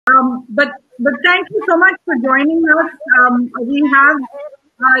But thank you so much for joining us. We have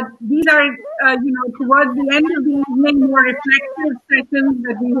these are towards the end of the evening more reflective sessions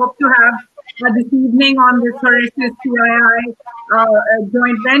that we hope to have this evening on this Horatius CII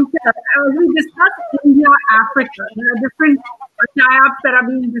joint venture. As we discussed India Africa, there are different tie-ups that are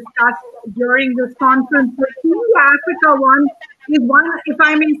being discussed during this conference. But India Africa one is one, if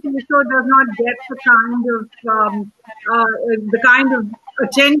I may say so, does not get the kind of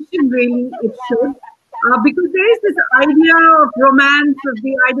attention really it should. Because there is this idea of romance, of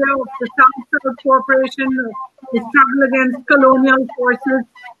the idea of the South-South cooperation, of the struggle against colonial forces,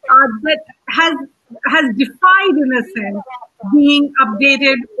 that has defied, in a sense, being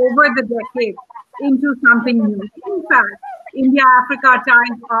updated over the decades into something new. In fact, India-Africa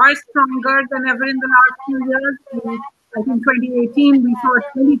ties are stronger than ever in the last few years. I think 2018, we saw a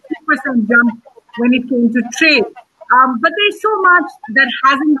 22% jump when it came to trade. But there's so much that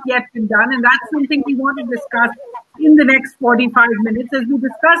hasn't yet been done, and that's something we want to discuss in the next 45 minutes as we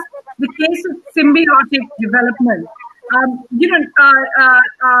discuss the case of symbiotic development. I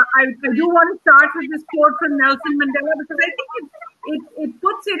do want to start with this quote from Nelson Mandela because I think it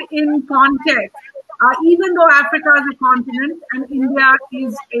puts it in context. Even though Africa is a continent and India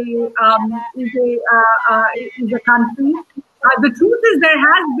is a country, the truth is there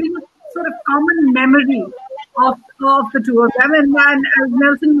has been a sort of common memory of the two of them. And as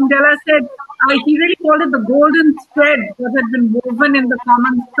Nelson Mandela said, he really called it the golden thread that had been woven in the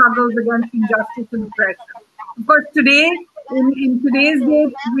common struggles against injustice and oppression. Of course, today, in today's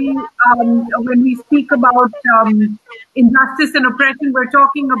date, when we speak about injustice and oppression, we're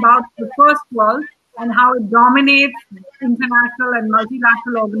talking about the first world and how it dominates international and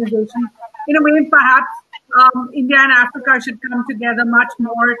multilateral organizations. In a way, perhaps India and Africa should come together much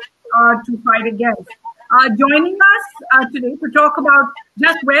more to fight against. Joining us today to talk about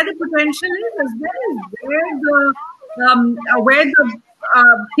just where the potential is, as well as where the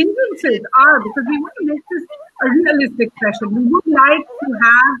hindrances are, because we want to make this a realistic session. We would like to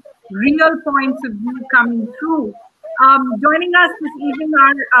have real points of view coming through. Joining us this evening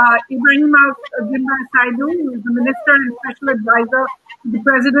are Ibrahima Guimba-Saidou, who is the Minister and Special Advisor to the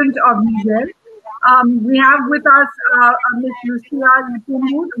President of Niger. We have with us Ms. Lucia,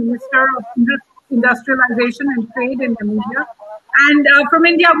 Lipumbu, the Minister of Industrialization and Trade in Namibia. And from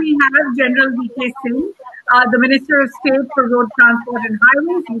India, we have General V.K. Singh, the Minister of State for Road Transport and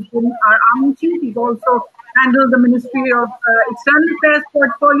Highways. He's been our Army Chief. He's also handled the Ministry of External Affairs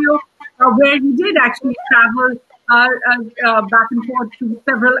portfolio, where he did actually travel back and forth to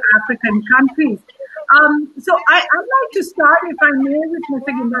several African countries. So I'd like to start, if I may, with Mr.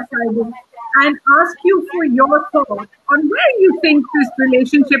 Guimba-Saidou and ask you for your thoughts on where you think this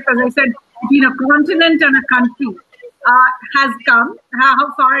relationship, as I said, between a continent and a country has come,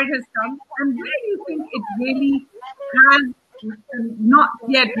 how far it has come, and where you think it really has not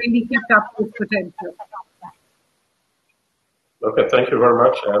yet really picked up its potential. Okay, thank you very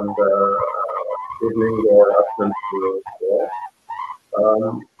much, and good evening, afternoon to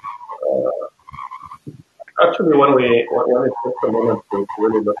all. Actually, when it takes a moment to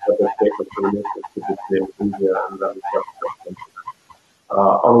really look at the state of the relationship between India and the continent,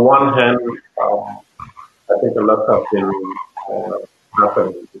 on one hand, I think a lot has been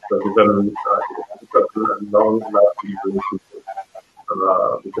happening because even because a long-lasting relationship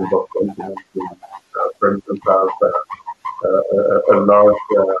between both continents, for instance, a large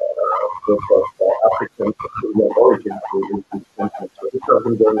group of Africans of Indian origin within this continent. So this has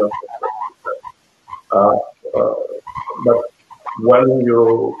been going on for but when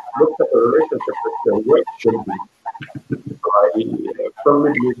you look at the relationship with the way it should be, I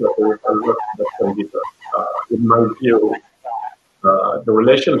firmly believe that there is a lot that can be done. In my view, the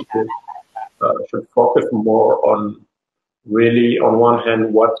relationship should focus more on really, on one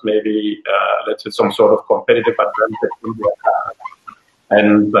hand, what maybe, let's say, some sort of competitive advantage India has,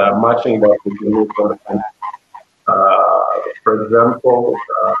 and matching that with the need for the country. For example,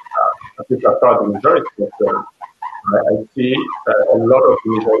 I think as far as the Niger is concerned, I see a lot of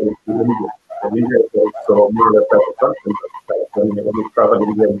Niger in India. And India is also more or less like a country. When you travel in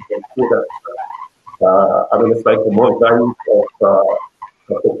India, you can see that. I mean, it's like the more values of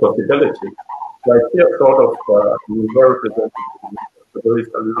the possibility. So I see a sort of Niger represented. So there is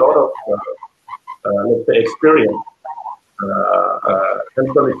a lot of, let's say, experience,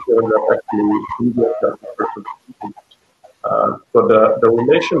 hands-on experience that actually India has personally. So the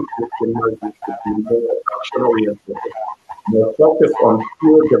relationship in my view should be more action-oriented, more focused on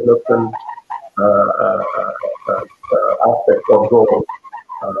pure development aspects of goals,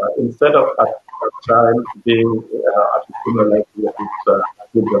 instead of at time being accumulated with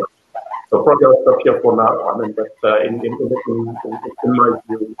good job. So probably I'll stop here for now. I mean, but in my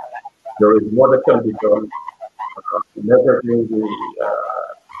view, there is more that can be done, leveraging the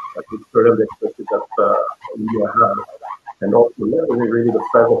current expertise that India has, and also leveraging really the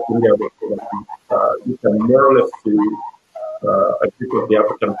size of India. You can more or less see a bit of the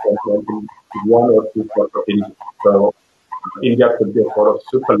African continent in one or two parts of India. So India could be a sort of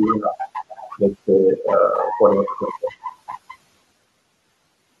super leader, let's say, for the African continent.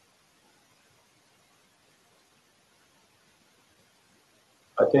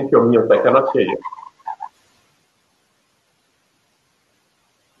 I think you're mute. I cannot hear you.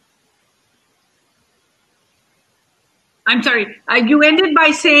 I'm sorry. You ended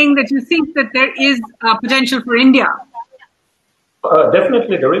by saying that you think that there is potential for India.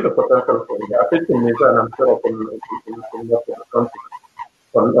 Definitely, there is a potential for India. I think in Niger, and I'm sure in the country.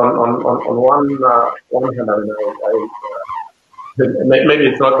 On one hand, maybe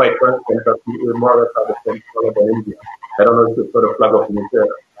it's not by coincidence that we more or less have the same color as India. I don't know if you saw the flag of Niger,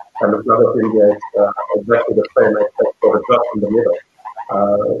 and the flag of India is exactly the same, except for the dot in the middle.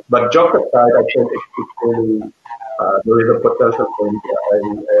 But joke aside, I think it's really there is a potential for India.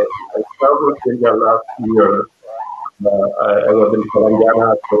 I traveled to India last year. I was in Telangana,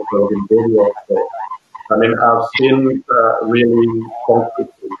 I was in Delhi also. I mean, I've seen really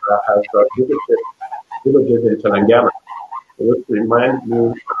concretely. I have visited villages in Telangana, which remind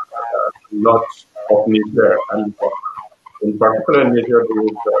me lots of Niger. And in particular, in Niger, there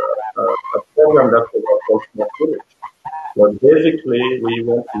is a program that was called Smart Village, where basically we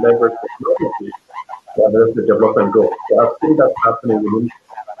want to leverage technology to address the development goals. So I've seen that happening in India.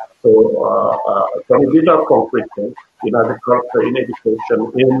 So these are concrete things in agriculture, in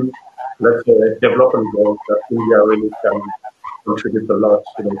education, in, let's say, development goals that India really can contribute a lot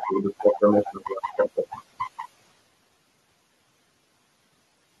to the transformation of the country.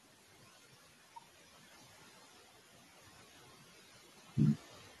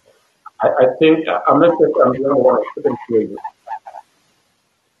 I think, I'm not sure if I'm the only one, I couldn't hear you.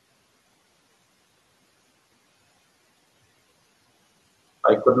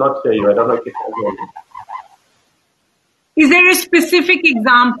 I could not hear you. I don't know if you can hear me. Is there a specific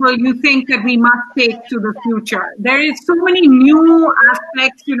example you think that we must take to the future? There is so many new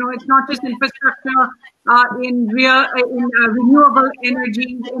aspects. It's not just infrastructure in renewable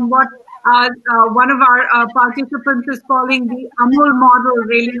energies, in what one of our participants is calling the AMUL model,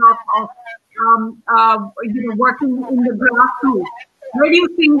 really of working in the grassroots. Where do you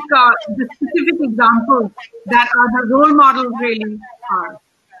think the specific examples that are the role models really are?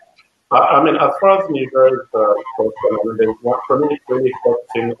 I mean, as far as Niger is concerned, there's one for me really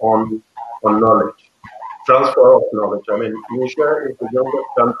focusing on knowledge, transfer of knowledge. I mean, Niger is the youngest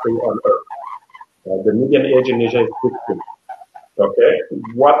country on earth. The median age in Niger is 15. Okay,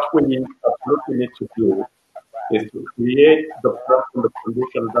 what we absolutely need to do is to create the platform, the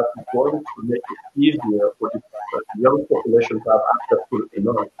conditions that is going to make it easier for the young population to have access to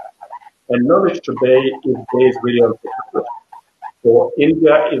knowledge. And knowledge today is based really on technology. So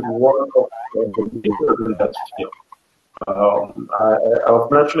India is one of the leaders in that field. I was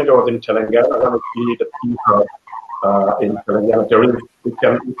mentioning I was in Telangana. I want to see the key hub in Telangana. We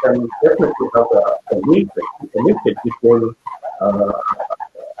can definitely have a linkage between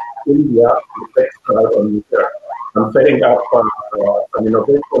India, the tech side, and Niger. I'm setting up an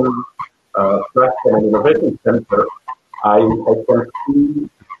innovation platform, an innovation center. I can see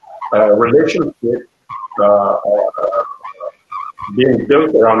a relationship being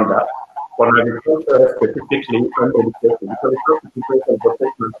built around that for agriculture specifically and education, because it's not a situation of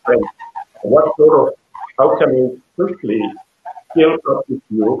professional strength. How can we quickly scale up with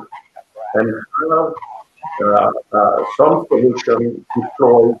youth and have some solution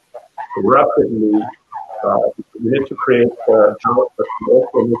deployed rapidly? We need to create jobs, but we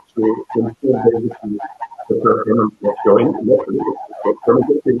also need to improve basically the performance of your industry.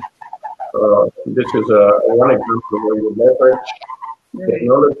 This is one example where you leverage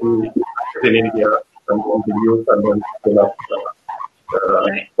technology in India and on the youth and then scale up.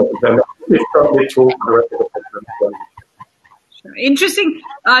 Then it's probably true for the rest of the country. Interesting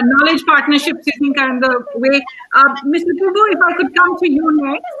knowledge partnerships, I think, are in the way. Mr. Lipumbu, if I could come to you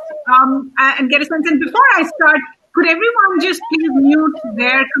next and get a sense. And before I start, could everyone just please mute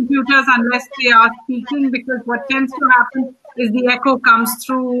their computers unless they are speaking, because what tends to happen is the echo comes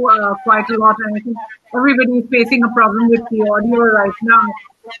through quite a lot, and I think everybody is facing a problem with the audio right now.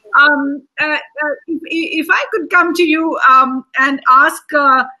 If I could come to you and ask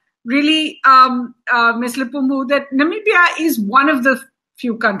really, Ms. Lipumbu, that Namibia is one of the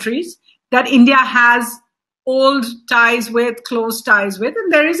few countries that India has old ties with, close ties with.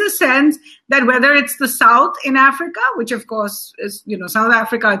 And there is a sense that whether it's the South in Africa, which of course is, South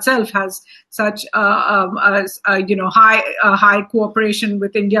Africa itself has such high cooperation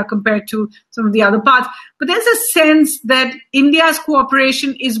with India compared to some of the other parts. But there's a sense that India's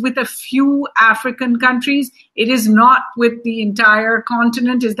cooperation is with a few African countries. It is not with the entire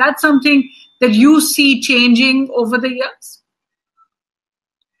continent. Is that something that you see changing over the years?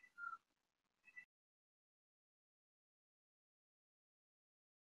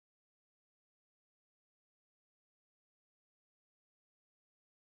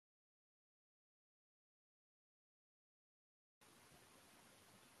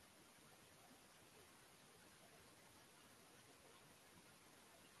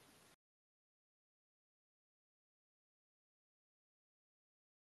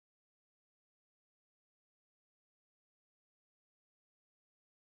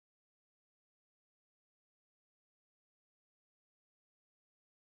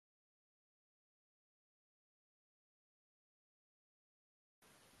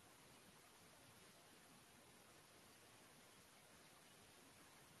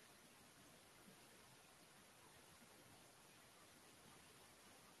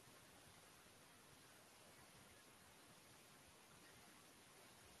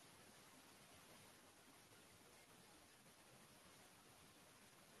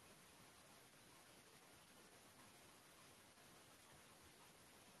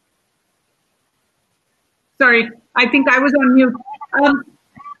 Sorry, I think I was on mute.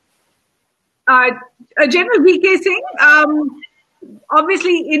 Uh, General VK Singh,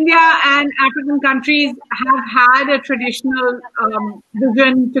 obviously India and African countries have had a traditional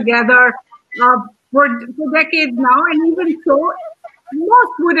vision together for decades now, and even so,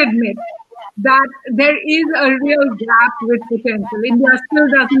 most would admit that there is a real gap with potential. India still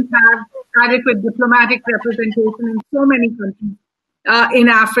doesn't have adequate diplomatic representation in so many countries in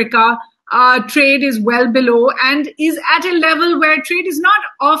Africa. Trade is well below and is at a level where trade is not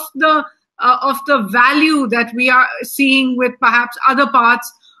of the value that we are seeing with perhaps other parts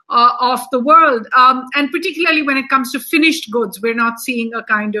of the world. And particularly when it comes to finished goods, we're not seeing a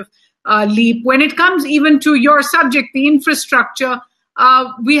kind of leap. When it comes even to your subject, the infrastructure,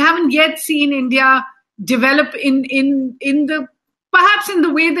 we haven't yet seen India develop in the perhaps in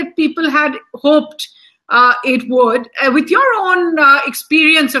the way that people had hoped it would. With your own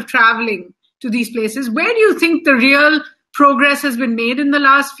experience of traveling to these places, where do you think the real progress has been made in the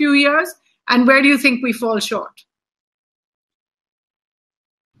last few years, and where do you think we fall short?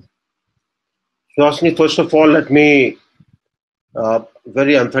 Suhasini, first of all, let me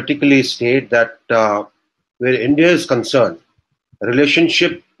very emphatically state that where India is concerned,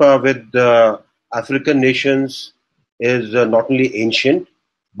 relationship with African nations is not only ancient,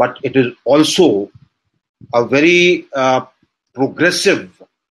 but it is also a very progressive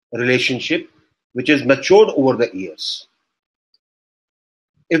relationship which has matured over the years.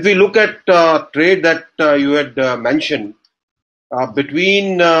 If we look at trade that you had mentioned,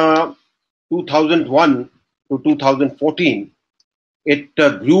 between 2001 to 2014, it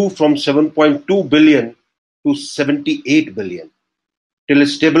grew from 7.2 billion to 78 billion, till it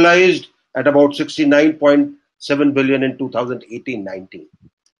stabilized at about 69.7 billion in 2018-19.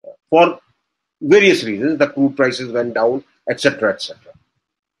 For various reasons, the crude prices went down, etc., etc.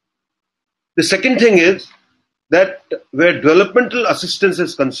 The second thing is that where developmental assistance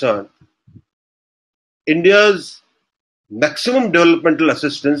is concerned, India's maximum developmental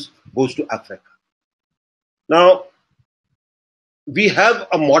assistance goes to Africa. Now, we have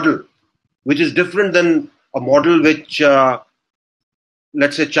a model which is different than a model which,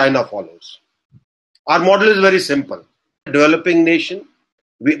 let's say, China follows. Our model is very simple. Developing nation,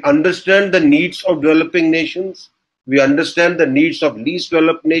 we understand the needs of developing nations, we understand the needs of least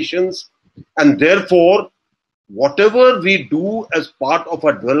developed nations, and therefore, whatever we do as part of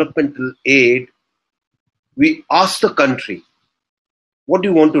our developmental aid, we ask the country, what do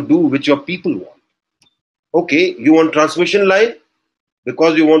you want to do which your people want? Okay, you want transmission line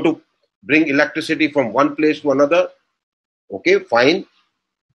because you want to bring electricity from one place to another. Okay, fine.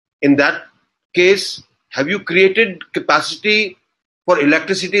 In that case, have you created capacity for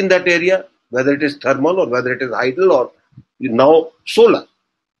electricity in that area, whether it is thermal or whether it is hydel or now solar?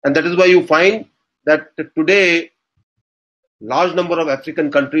 And that is why you find that today large number of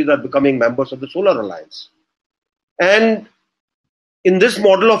African countries are becoming members of the Solar Alliance. And in this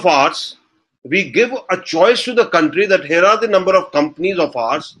model of ours, we give a choice to the country that here are the number of companies of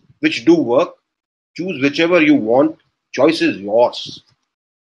ours which do work. Choose whichever you want. Choice is yours.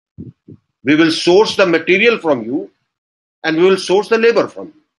 We will source the material from you and we will source the labor from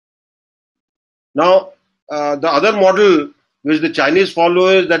you. Now, the other model which the Chinese follow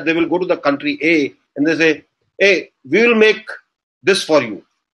is that they will go to the country A and they say, hey, we will make this for you.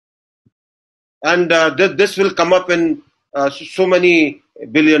 And this will come up in so many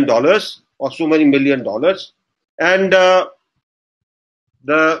 $1 billion or so many $1 million. And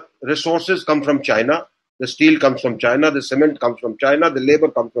the resources come from China. The steel comes from China. The cement comes from China. The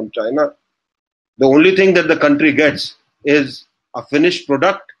labor comes from China. The only thing that the country gets is a finished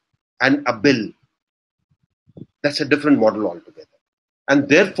product and a bill. That's a different model altogether. And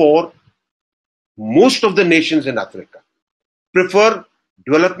therefore, most of the nations in Africa prefer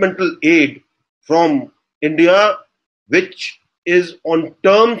developmental aid from India, which is on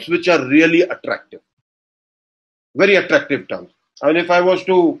terms which are really attractive. Very attractive terms. I mean, if I was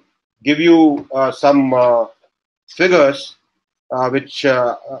to give you some figures which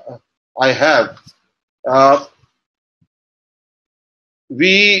I have,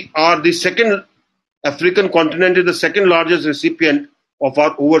 we are the second, African continent is the second largest recipient of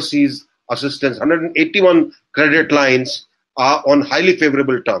our overseas assistance. 181 credit lines are on highly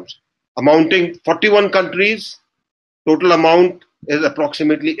favorable terms, amounting 41 countries. Total amount is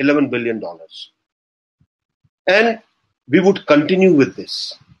approximately $11 billion. And we would continue with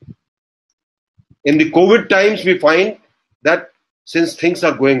this. In the COVID times, we find that since things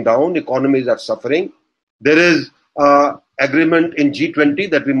are going down, economies are suffering, there is agreement in G20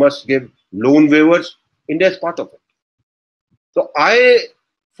 that we must give loan waivers. India is part of it. So I,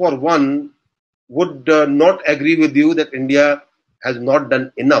 for one, would not agree with you that India has not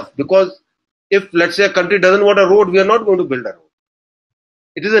done enough. Because if, let's say, a country doesn't want a road, we are not going to build a road.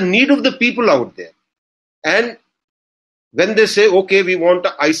 It is a need of the people out there. And when they say, okay, we want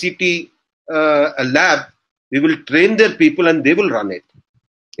an ICT a lab, we will train their people and they will run it.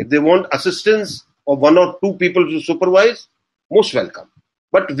 If they want assistance of 1 or 2 people to supervise, most welcome.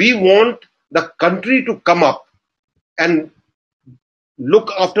 But we want the country to come up and look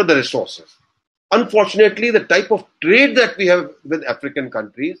after the resources. Unfortunately, the type of trade that we have with African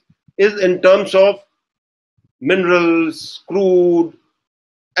countries is in terms of minerals, crude,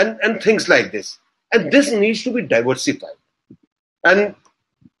 and things like this. And this needs to be diversified. And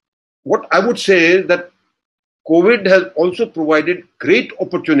what I would say is that COVID has also provided great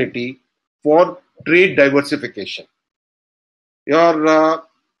opportunity for trade diversification. Your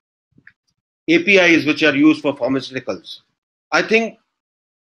APIs which are used for pharmaceuticals, I think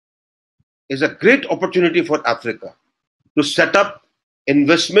is a great opportunity for Africa to set up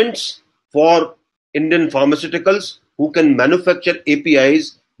investments for Indian pharmaceuticals who can manufacture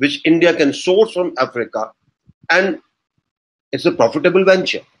APIs which India can source from Africa, and it's a profitable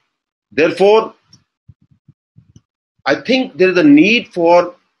venture. Therefore, I think there is a need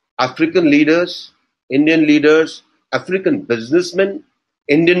for African leaders, Indian leaders, African businessmen,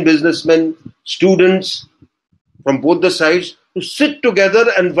 Indian businessmen, students from both the sides to sit together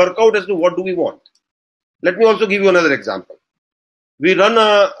and work out as to what do we want. Let me also give you another example. We run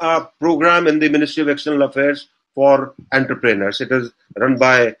a program in the Ministry of External Affairs for entrepreneurs. It is run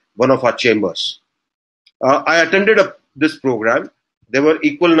by one of our chambers. I attended this program. There were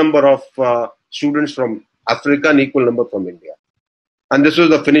equal number of students from Africa and equal number from India. And this was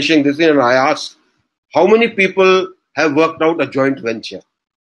the finishing this year, and I asked, how many people have worked out a joint venture?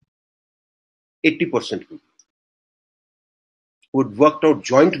 80% people who had worked out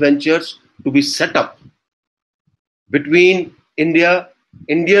joint ventures to be set up between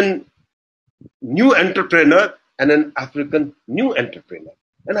Indian new entrepreneur and an African new entrepreneur.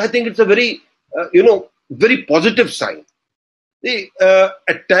 And I think it's a very, very positive sign.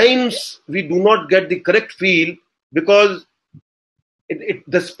 At times, we do not get the correct feel because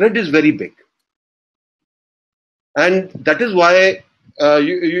the spread is very big. And that is why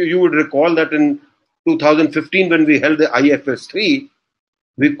you would recall that in 2015, when we held the IFS 3,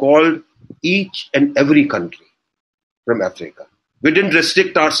 we called each and every country from Africa. We didn't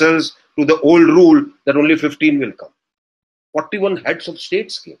restrict ourselves to the old rule that only 15 will come. 41 heads of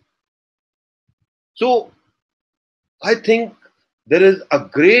states came. So I think there is a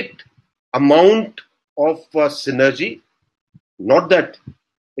great amount of synergy. Not that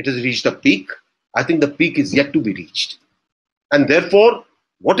it has reached a peak. I think the peak is yet to be reached. And therefore,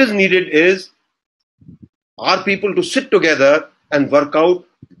 what is needed is our people to sit together and work out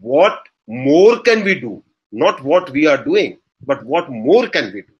what more can we do. Not what we are doing, but what more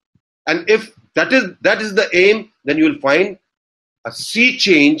can we do. And if that is the aim, then you will find a sea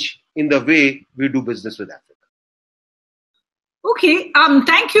change in the way we do business with Africa. Okay,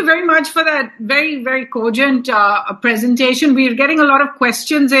 thank you very much for that very, very cogent presentation. We're getting a lot of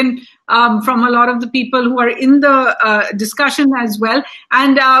questions in from a lot of the people who are in the discussion as well.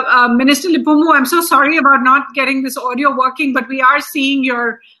 And Minister Lipumbu, I'm so sorry about not getting this audio working, but we are seeing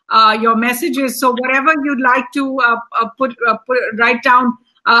your messages. So whatever you'd like to write down,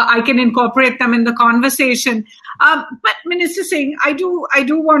 I can incorporate them in the conversation. But Minister Singh, I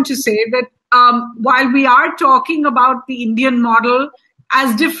do want to say that while we are talking about the Indian model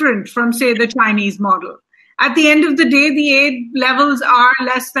as different from, say, the Chinese model, at the end of the day, the aid levels are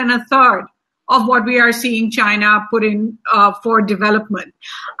less than a third of what we are seeing China put in for development.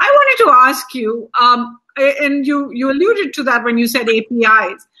 I wanted to ask you, and you alluded to that when you said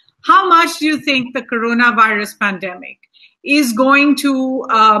APIs, how much do you think the coronavirus pandemic is going to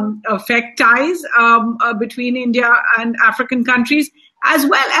affect ties between India and African countries, as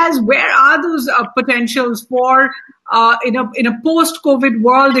well as where are those potentials for in a post-COVID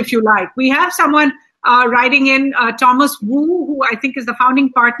world, if you like? We have someone writing in, Thomas Wu, who I think is the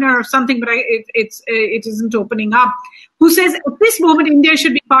founding partner of something, but it isn't opening up, who says at this moment India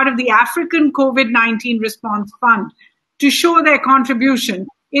should be part of the African COVID-19 response fund to show their contribution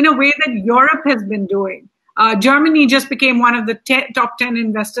in a way that Europe has been doing. Germany just became one of the top 10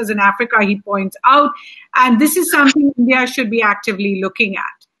 investors in Africa, he points out, and this is something India should be actively looking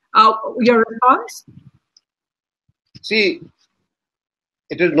at. Your response? See,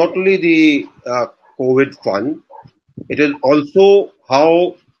 it is not only the COVID fund, it is also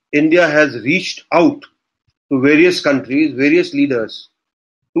how India has reached out to various countries, various leaders,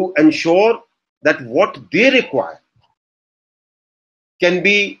 to ensure that what they require can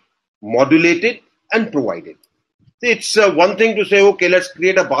be modulated and provided. It's one thing to say, okay, let's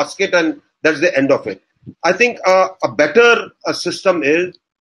create a basket and that's the end of it. I think a better system is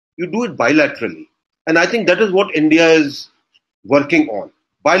you do it bilaterally. And I think that is what India is working on.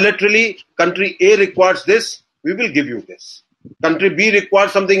 Bilaterally, country A requires this, we will give you this. Country B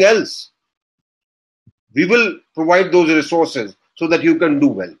requires something else. We will provide those resources so that you can do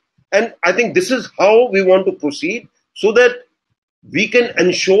well. And I think this is how we want to proceed so that we can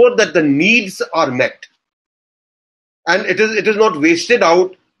ensure that the needs are met. And it is not wasted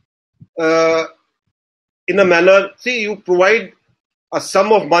out in a manner. See, you provide a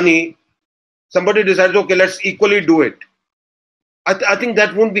sum of money, somebody decides, okay, let's equally do it. I think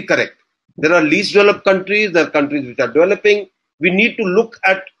that won't be correct. There are least developed countries, there are countries which are developing. We need to look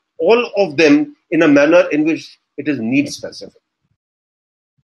at all of them in a manner in which it is need specific.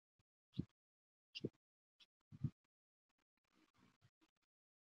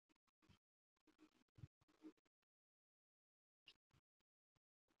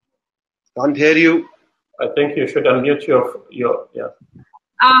 Can't hear you. I think you should unmute your yeah.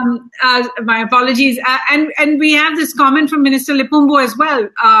 My apologies. And we have this comment from Minister Lipumbu as well,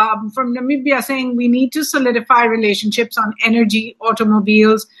 from Namibia, saying we need to solidify relationships on energy,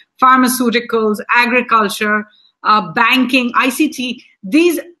 automobiles, pharmaceuticals, agriculture, banking, ICT.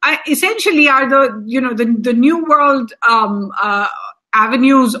 These essentially are the new world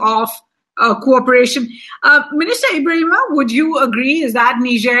avenues of cooperation. Minister Ibrahima, would you agree? Is that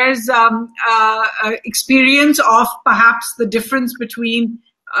Niger's experience of perhaps the difference between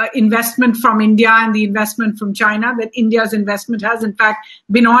investment from India and the investment from China, that India's investment has in fact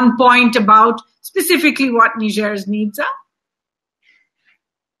been on point about specifically what Niger's needs are?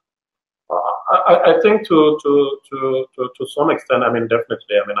 I think to some extent, I mean,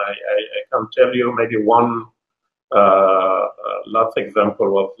 definitely. I mean, I can tell you maybe one last example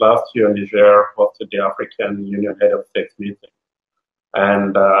was last year Niger hosted the African Union Head of State meeting.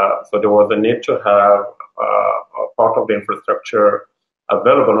 And so there was a need to have a part of the infrastructure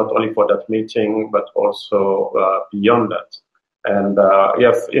available not only for that meeting, but also beyond that. And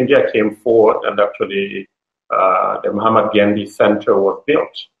yes, India came forward and actually the Muhammad Gandhi Center was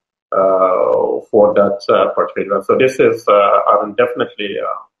built for that particular. So this is definitely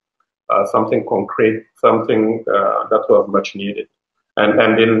something concrete, something that was much needed.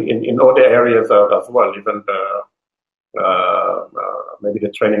 And in other areas as well, even maybe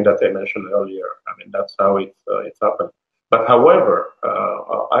the training that I mentioned earlier, I mean, that's how it's happened. But however,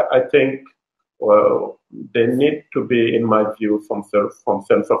 I think they need to be, in my view, some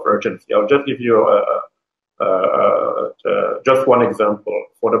sense of urgency. I'll just give you just one example.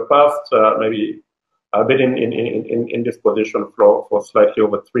 For the past, maybe I've been in this position for slightly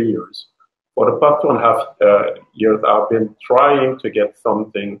over 3 years. For the past 2.5 years, I've been trying to get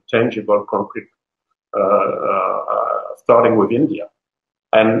something tangible, concrete, starting with India.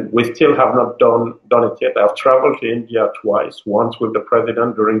 And we still have not done it yet. I've traveled to India twice, once with the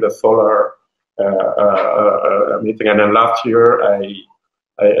president during the solar meeting, and then last year I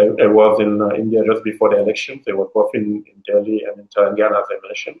was in India just before the elections. I was both in Delhi and in Telangana, as I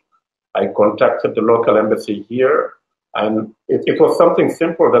mentioned. I contacted the local embassy here, and it was something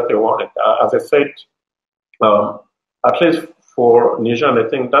simple that they wanted. As I said, at least for Niger, and I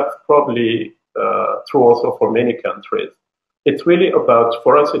think that's probably true also for many countries. It's really about,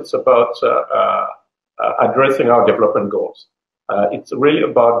 for us, it's about addressing our development goals. It's really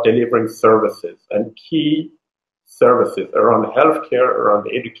about delivering services and key services around healthcare, around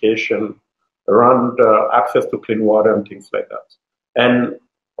education, around access to clean water and things like that. And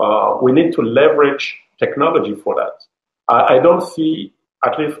we need to leverage technology for that. I don't see,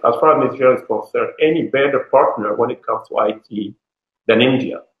 at least as far as Nigeria is concerned, any better partner when it comes to IT than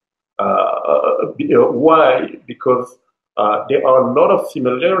India. Why? Because there are a lot of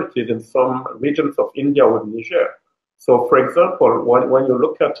similarities in some regions of India with Niger. So, for example, when you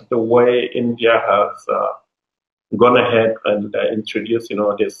look at the way India has gone ahead and introduced,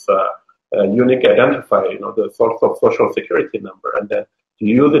 this unique identifier, the source of social security number, and then to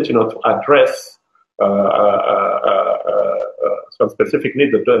use it, to address some specific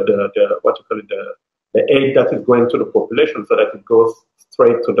need, the aid that is going to the population, so that it goes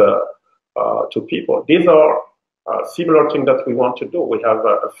straight to people. These are similar things that we want to do. We have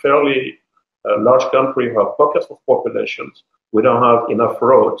a fairly large country, we have pockets of populations. We don't have enough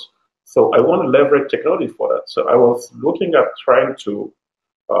roads. So I want to leverage technology for that. So I was looking at trying to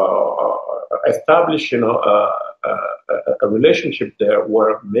establish, a relationship there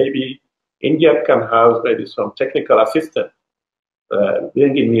where maybe India can have maybe some technical assistance,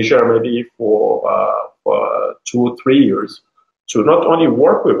 being in Niger maybe for 2 or 3 years, to not only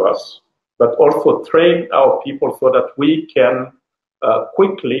work with us, but also train our people so that we can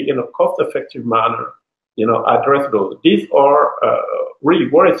quickly, in a cost-effective manner, address those. These are really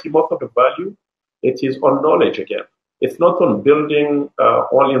where I see most of the value. It is on knowledge again. It's not on building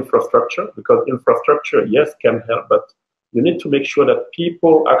only infrastructure, because infrastructure, yes, can help, but you need to make sure that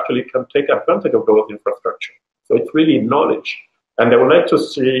people actually can take advantage of those infrastructure. So it's really knowledge. And I would like to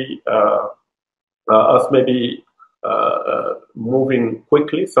see us maybe moving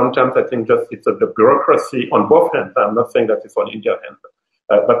quickly. Sometimes I think just it's the bureaucracy on both hands. I'm not saying that it's on Indian hands,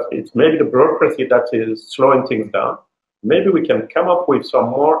 but it's maybe the bureaucracy that is slowing things down. Maybe we can come up with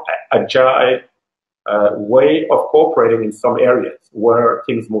some more agile way of cooperating in some areas where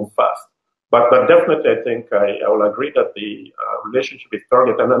things move fast. But definitely, I think I will agree that the relationship is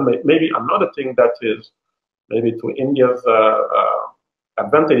target. And then maybe another thing that is maybe to India's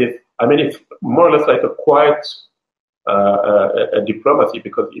advantage is, it's more or less like a quiet a diplomacy,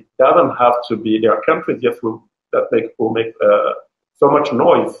 because it doesn't have to be. There are countries, yes, who make so much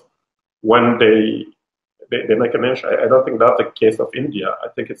noise when they make a mention. I don't think that's the case of India. I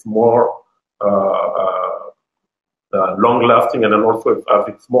think it's more long-lasting, and then also if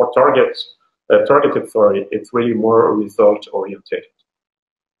it's more targeted. It's really more result-oriented.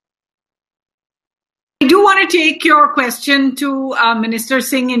 I do want to take your question to Minister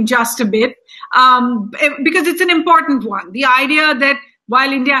Singh in just a bit, because it's an important one. The idea that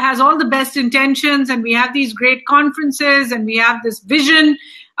while India has all the best intentions and we have these great conferences and we have this vision,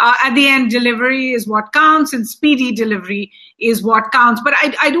 at the end, delivery is what counts, and speedy delivery is what counts. But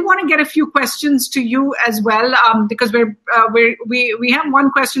I do want to get a few questions to you as well, because we have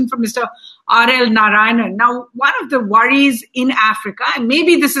one question from Mr. R.L. Narayanan. Now, one of the worries in Africa, and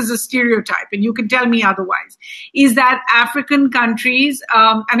maybe this is a stereotype, and you can tell me otherwise, is that African countries,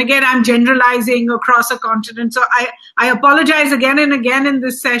 and again, I'm generalizing across a continent, so I apologize again and again in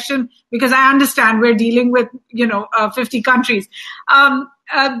this session, because I understand we're dealing with 50 countries.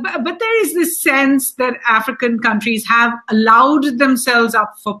 But there is this sense that African countries have allowed themselves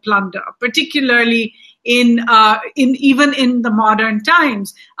up for plunder, particularly in even in the modern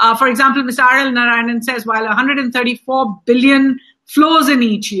times. For example, Mr. R.L. Narayanan says, while 134 billion flows in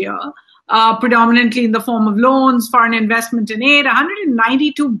each year, predominantly in the form of loans, foreign investment and aid,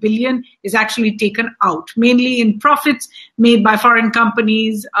 192 billion is actually taken out, mainly in profits made by foreign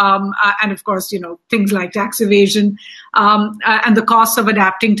companies, and of course, things like tax evasion, and the costs of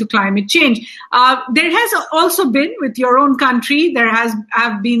adapting to climate change. There has also been, with your own country, there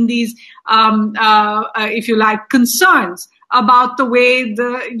have been these, if you like, concerns about the way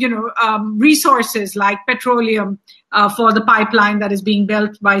the resources like petroleum for the pipeline that is being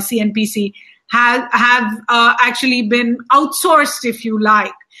built by CNPC have actually been outsourced, if you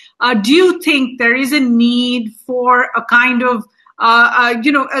like. Do you think there is a need for a kind of let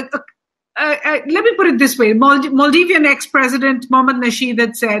me put it this way: Maldivian ex-president Mohamed Nasheed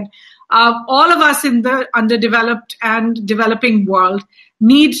had said, all of us in the underdeveloped and developing world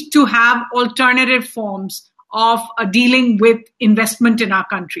need to have alternative forms of dealing with investment in our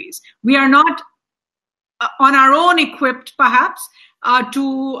countries. We are not on our own equipped, perhaps,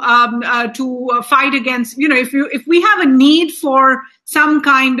 to fight against, if we have a need for some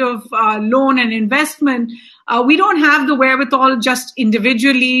kind of loan and investment, we don't have the wherewithal just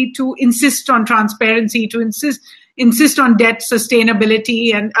individually to insist on transparency, to insist on debt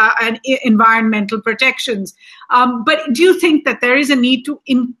sustainability and environmental protections. But do you think that there is a need to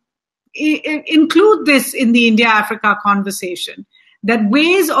include this in the India-Africa conversation, that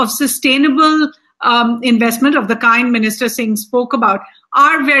ways of sustainable investment of the kind Minister Singh spoke about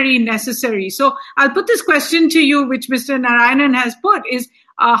are very necessary? So I'll put this question to you, which Mr. Narayanan has put, is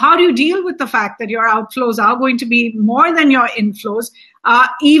how do you deal with the fact that your outflows are going to be more than your inflows,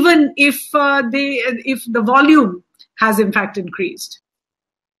 even if the volume has in fact increased?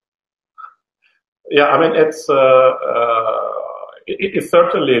 Yeah, I mean, it's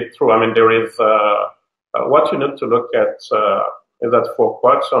certainly true. I mean, there is what you need to look at is that for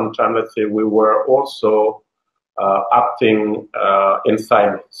quite some time, let's say, we were also acting in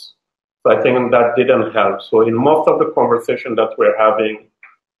silence. So I think that didn't help. So in most of the conversation that we're having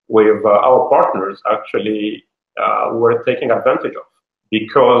with our partners, actually, we're taking advantage of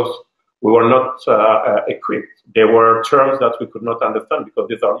because we were not equipped. There were terms that we could not understand because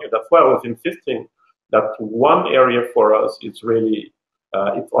these are new. That's why I was insisting that one area for us is really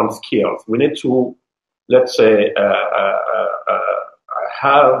it's on skills. We need to, let's say,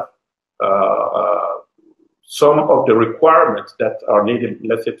 have some of the requirements that are needed,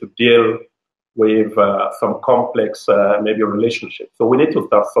 let's say, to deal with some complex, maybe relationships. So we need to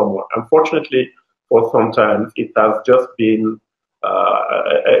start somewhere. Unfortunately, for some time, it has just been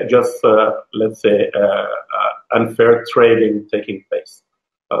let's say, unfair trading taking place.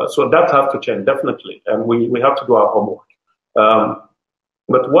 So that has to change, definitely. And we have to do our homework.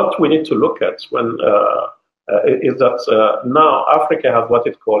 But what we need to look at when is that now Africa has what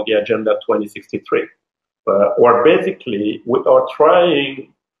is called the Agenda 2063, where basically we are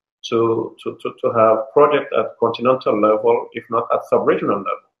trying to have projects at continental level, if not at sub-regional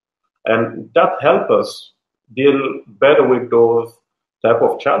level. And that helps us deal better with those type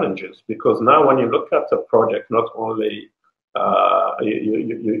of challenges, because now when you look at a project, not only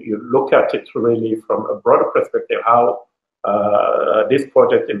you look at it really from a broader perspective, how this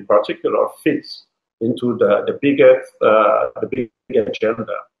project in particular fits into the biggest the big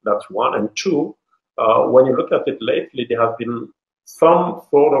agenda. That's one. And two, when you look at it lately, there has been some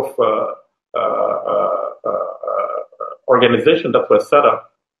sort of organization that was set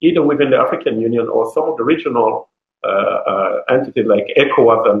up either within the African Union or some of the regional entities like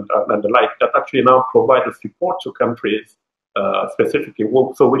ECOWAS and the like, that actually now provide the support to countries specifically.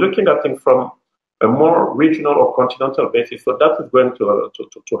 So we're looking at things from a more regional or continental basis. So that is going to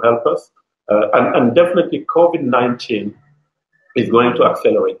help us. And definitely COVID-19 is going to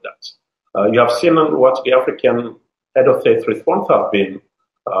accelerate that. You have seen what the African head of state's response has been.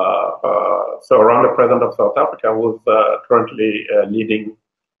 So around the president of South Africa, who's currently leading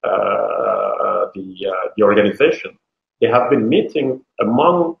the organization, they have been meeting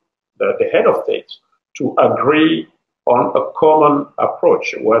among the head of states to agree on a common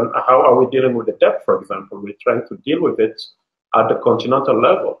approach. How are we dealing with the debt, for example? We're trying to deal with it at the continental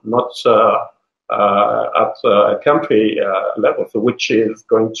level, not at a country level, so which is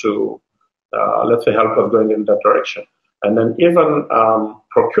going to, let's say, help us going in that direction. And then even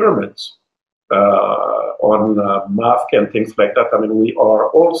procurement on mask and things like that. I mean, we are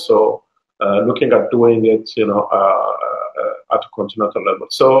also looking at doing it, at a continental level.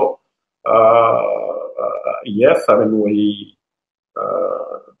 So yes, I mean, we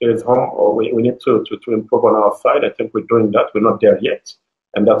need to improve on our side. I think we're doing that. We're not there yet,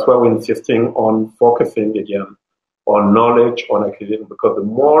 and that's why we're insisting on focusing again on knowledge, on acquisition, because the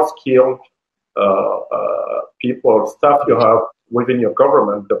more skilled people, staff you have within your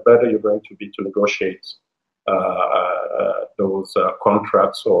government, the better you're going to be to negotiate those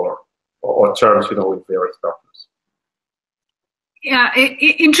contracts or terms, with various partners. Yeah,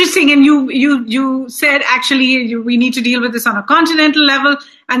 interesting. And you said actually we need to deal with this on a continental level.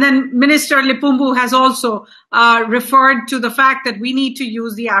 And then Minister Lipumbu has also referred to the fact that we need to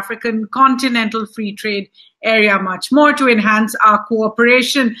use the African continental free trade area much more to enhance our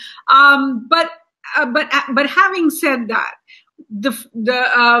cooperation. But having said that,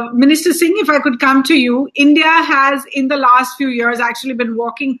 the Minister Singh, if I could come to you, India has in the last few years actually been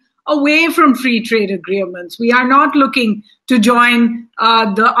walking away from free trade agreements. We are not looking to join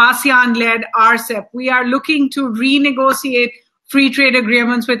the ASEAN-led RCEP. We are looking to renegotiate free trade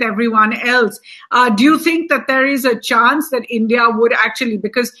agreements with everyone else. Do you think that there is a chance that India would actually,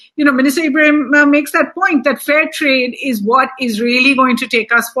 because, Minister Ibrahima makes that point that fair trade is what is really going to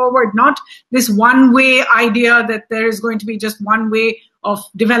take us forward, not this one-way idea that there is going to be just one way of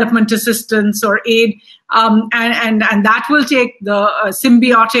development assistance or aid, and that will take the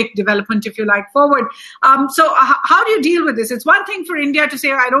symbiotic development, if you like, forward. So how do you deal with this? It's one thing for India to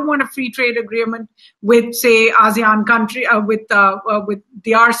say, I don't want a free trade agreement with, say, ASEAN country, with the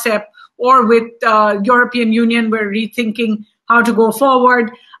RCEP or with European Union. We're rethinking how to go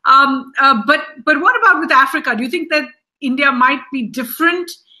forward. But what about with Africa? Do you think that India might be different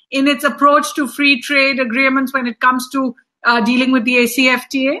in its approach to free trade agreements when it comes to dealing with the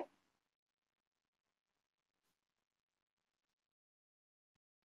ACFTA?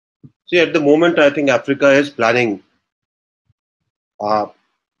 See, at the moment, I think Africa is planning,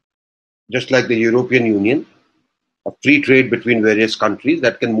 just like the European Union, a free trade between various countries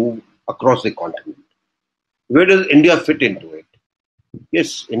that can move across the continent. Where does India fit into it?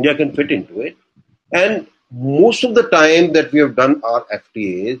 Yes, India can fit into it. And most of the time that we have done our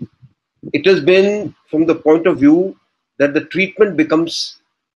FTAs, it has been from the point of view that the treatment becomes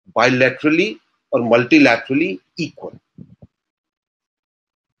bilaterally or multilaterally equal.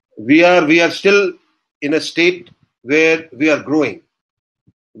 We are still in a state where we are growing.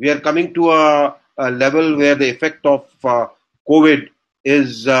 We are coming to a level where the effect of COVID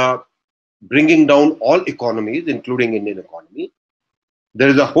is bringing down all economies, including Indian economy. There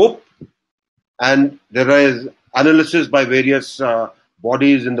is a hope, and there is analysis by various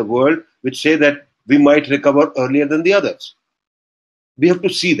bodies in the world which say that we might recover earlier than the others. We have to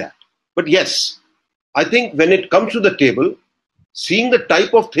see that. But yes, I think when it comes to the table, seeing the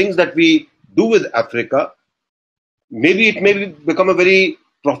type of things that we do with Africa, maybe it may become a very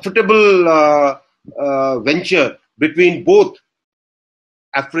profitable venture between both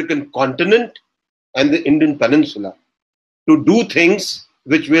African continent and the Indian peninsula to do things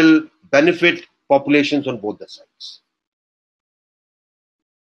which will benefit populations on both the sides.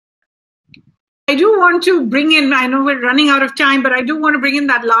 I do want to bring in, I know we're running out of time, but I do want to bring in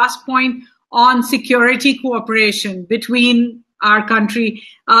that last point on security cooperation between our country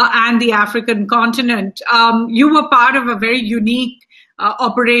and the African continent. You were part of a very unique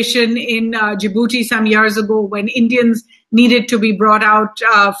operation in Djibouti some years ago when Indians needed to be brought out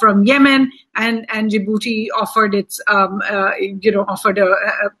from Yemen, and Djibouti offered its offered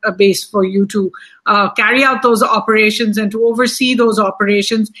a base for you to carry out those operations and to oversee those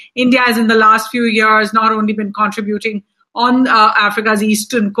operations. India has in the last few years not only been contributing on Africa's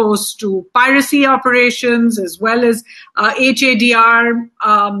eastern coast to piracy operations as well as HADR,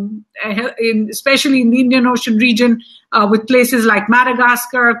 especially in the Indian Ocean region with places like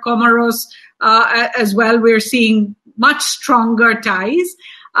Madagascar, Comoros as well. We're seeing much stronger ties.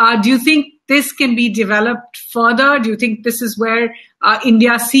 Do you think this can be developed further? Do you think this is where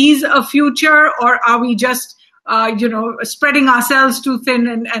India sees a future, or are we just spreading ourselves too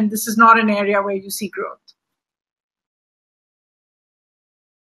thin and this is not an area where you see growth?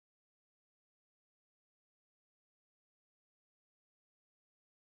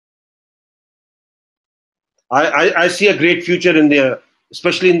 I see a great future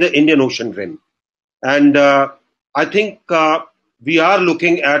especially in the Indian Ocean rim. And I think we are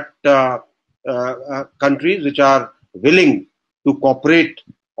looking at countries which are willing to cooperate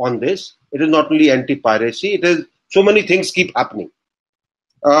on this. It is not only anti-piracy, it is so many things keep happening.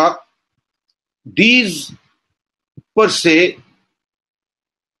 These per se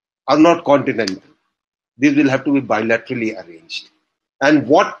are not continental. These will have to be bilaterally arranged. And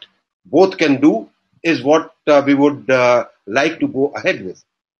what both can do is what we would like to go ahead with.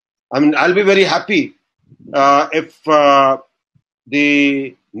 I mean, I'll be very happy if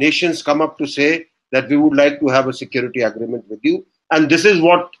the nations come up to say that we would like to have a security agreement with you, and this is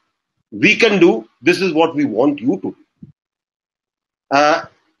what we can do, this is what we want you to do.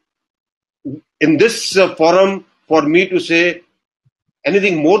 In this forum, for me to say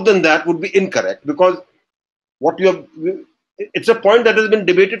anything more than that would be incorrect, because it's a point that has been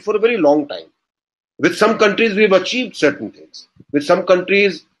debated for a very long time. With some countries, we have achieved certain things. With some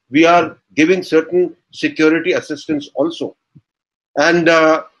countries, we are giving certain security assistance also. And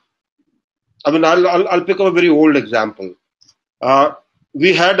I'll pick up a very old example.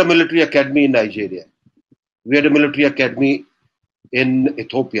 We had a military academy in Nigeria. We had a military academy in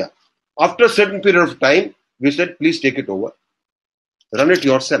Ethiopia. After a certain period of time, we said, please take it over. Run it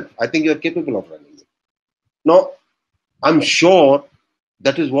yourself. I think you're capable of running it. Now, I'm sure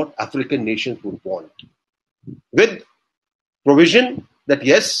that is what African nations would want. With provision that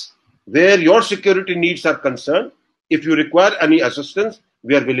yes, where your security needs are concerned, if you require any assistance,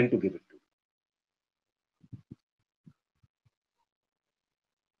 we are willing to give it to you.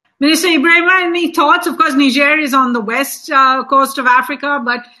 Minister Ibrahima, any thoughts? Of course, Niger is on the west coast of Africa,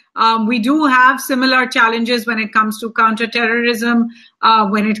 but we do have similar challenges when it comes to counterterrorism,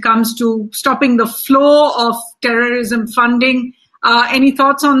 when it comes to stopping the flow of terrorism funding. Any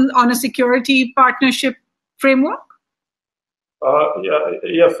thoughts on a security partnership framework?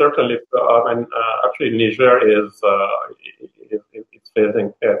 Yeah, certainly. Actually, Niger is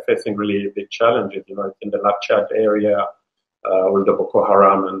facing really big challenges. It's in the Lake Chad area with the Boko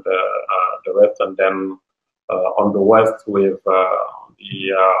Haram and the rest, and then on the west with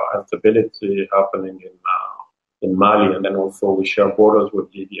the instability happening in Mali, and then also we share borders with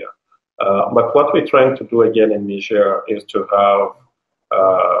Libya. But what we're trying to do again in Niger is to have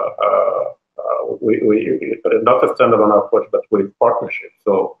not a standalone approach, but with partnerships.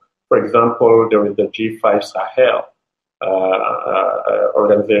 So, for example, there is the G5 Sahel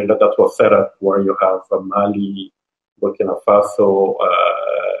organization that was set up where you have Mali, Burkina Faso,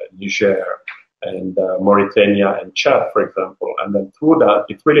 Niger, and Mauritania and Chad, for example. And then through that,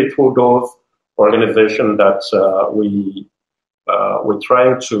 it's really through those organizations that we're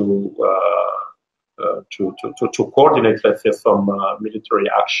trying to coordinate, let's say, some military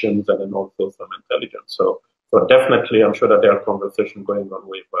actions and then also some intelligence. So definitely, I'm sure that there are conversations going on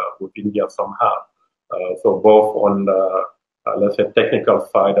with India somehow. So both on the, let's say, technical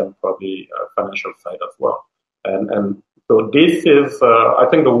side and probably financial side as well. And so this is, I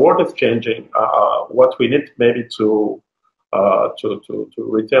think the world is changing. What we need maybe to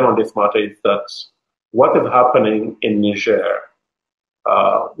return on this matter is that what is happening in Niger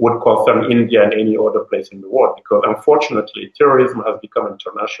would concern India and any other place in the world, because unfortunately terrorism has become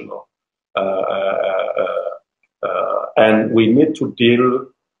international, and we need to deal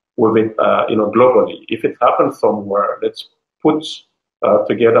with it, globally. If it happens somewhere, let's put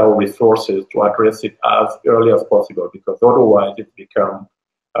together our resources to address it as early as possible, because otherwise it becomes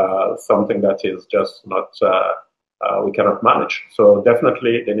something that is just not we cannot manage. So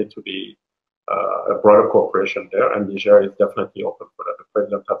definitely there need to be a broader cooperation there, and Niger is definitely open for that. The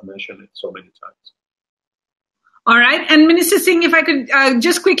president has mentioned it so many times. All right. And Minister Singh, if I could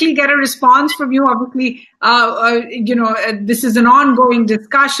just quickly get a response from you. Obviously, this is an ongoing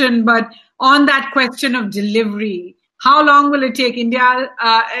discussion, but on that question of delivery, how long will it take?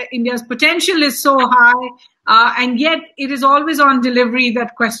 India's potential is so high, and yet it is always on delivery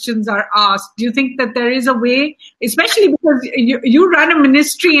that questions are asked. Do you think that there is a way, especially because you run a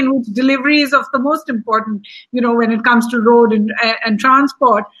ministry in which delivery is of the most important, when it comes to road and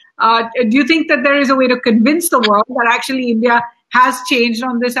transport? Do you think that there is a way to convince the world that actually India has changed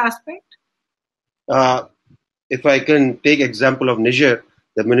on this aspect? If I can take example of Niger,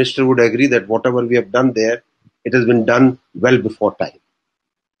 the minister would agree that whatever we have done there, it has been done well before time,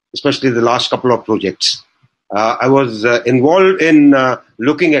 especially the last couple of projects. I was involved in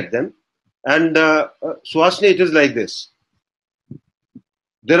looking at them. And Suhasini, it is like this.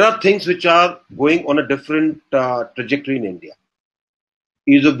 There are things which are going on a different trajectory in India.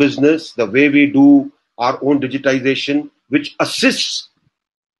 Ease of business, the way we do our own digitization, which assists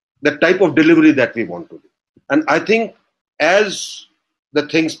the type of delivery that we want to do. And I think as the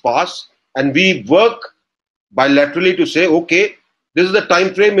things pass and we work bilaterally to say, okay, this is the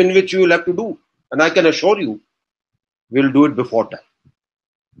time frame in which you will have to do. And I can assure you, we'll do it before time.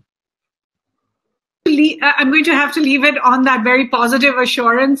 I'm going to have to leave it on that very positive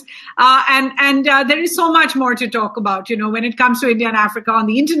assurance. And there is so much more to talk about, when it comes to India and Africa on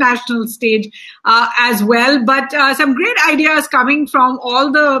the international stage as well. But some great ideas coming from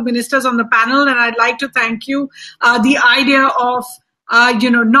all the ministers on the panel. And I'd like to thank you. The idea of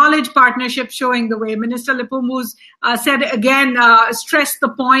knowledge partnership showing the way. Minister Lipumbu's said again, stressed the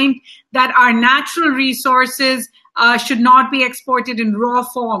point that our natural resources should not be exported in raw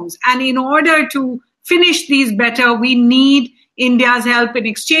forms. And in order to finish these better, we need India's help in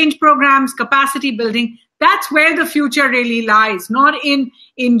exchange programs, capacity building. That's where the future really lies, not in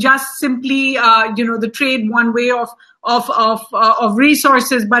just simply, the trade one way of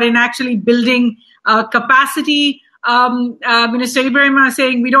resources, but in actually building capacity. Minister Ibrahima is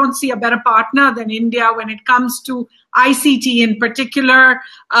saying we don't see a better partner than India when it comes to ICT in particular,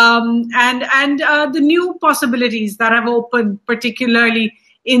 and the new possibilities that have opened, particularly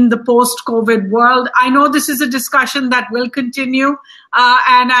in the post-COVID world. I know this is a discussion that will continue,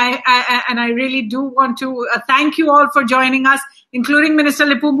 and I really do want to thank you all for joining us, including Minister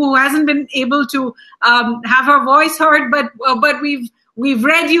Lipumbu, who hasn't been able to have her voice heard, but we've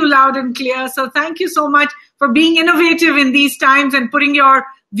read you loud and clear. So thank you so much for being innovative in these times and putting your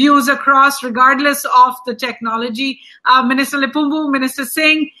views across regardless of the technology. Minister Lipumbu, Minister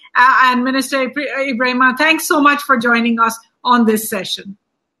Singh, and Minister Ibrahima, thanks so much for joining us on this session.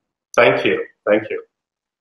 Thank you. Thank you.